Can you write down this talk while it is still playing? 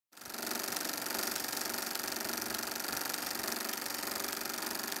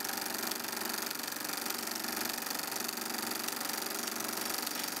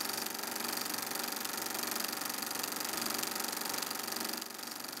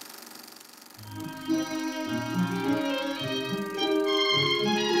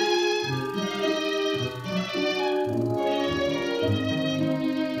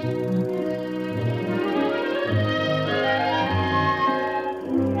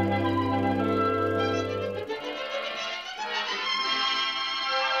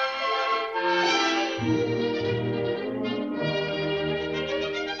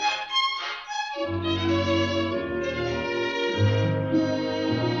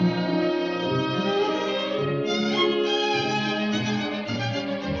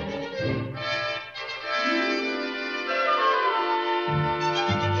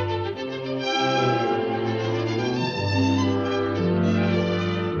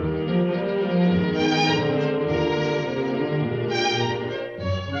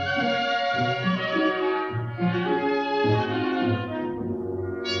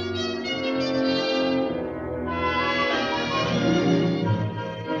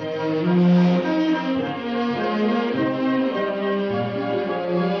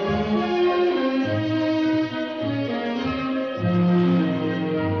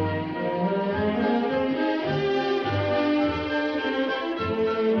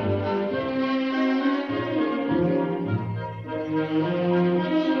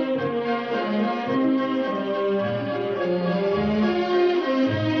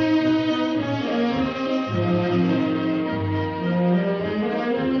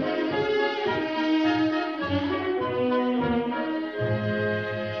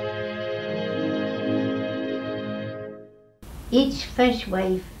each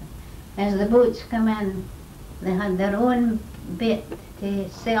fishwife, as the boats come in, they had their own bit to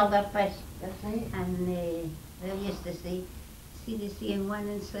sell their fish. That's right. And they used to say, see they say in 1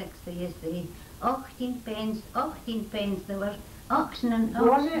 and 6, they used to say, 18 pence, 18 pence, they were auction and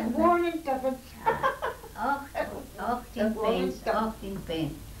auction. One and difference. 18 pence, 18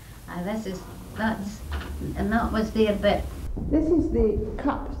 pence. And and that was their bit. This is the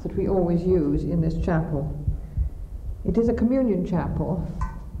cup that we always use in this chapel. It is a communion chapel,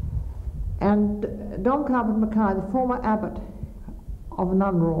 and Dom Carbon Mackay, the former abbot of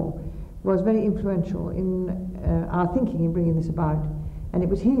Nunraw, was very influential in our thinking in bringing this about, and it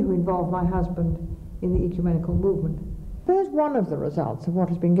was he who involved my husband in the ecumenical movement. I suppose one of the results of what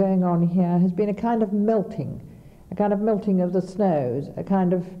has been going on here has been a kind of melting of the snows, a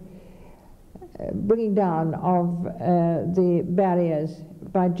kind of bringing down of the barriers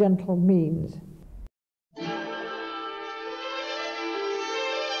by gentle means.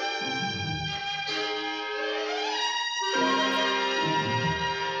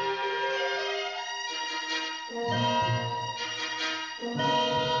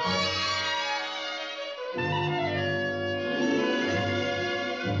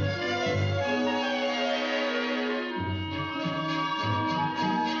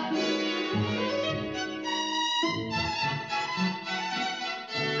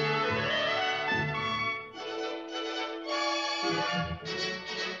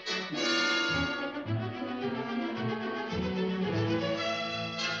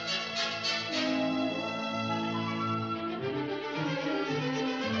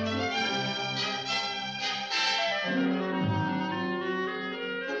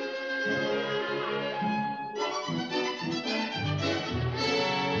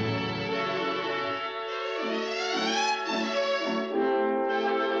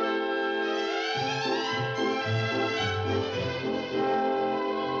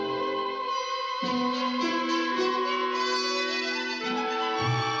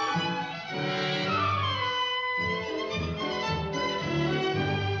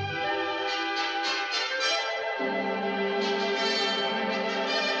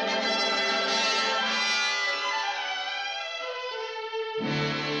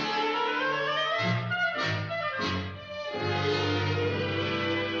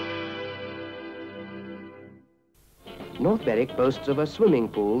 North Berwick boasts of a swimming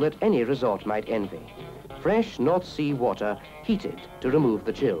pool that any resort might envy. Fresh North Sea water heated to remove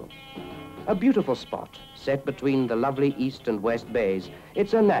the chill. A beautiful spot set between the lovely east and west bays.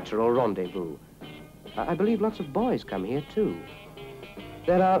 It's a natural rendezvous. I believe lots of boys come here too.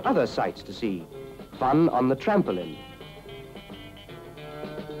 There are other sights to see. Fun on the trampoline.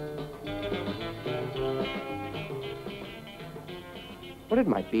 Or it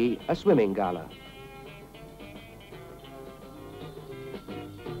might be a swimming gala.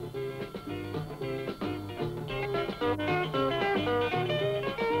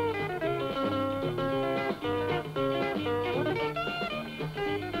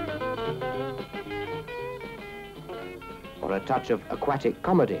 Or a touch of aquatic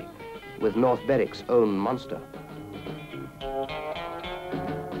comedy with North Berwick's own monster.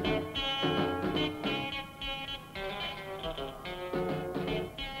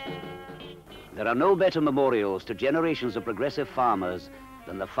 There are no better memorials to generations of progressive farmers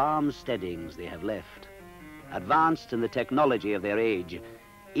than the farm steadings they have left. Advanced in the technology of their age,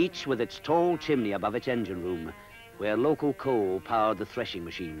 each with its tall chimney above its engine room, where local coal powered the threshing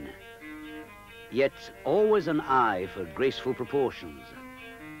machine. Yet always an eye for graceful proportions.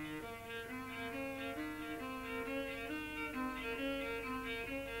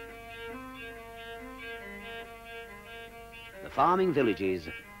 The farming villages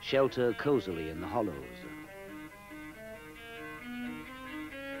shelter cosily in the hollows.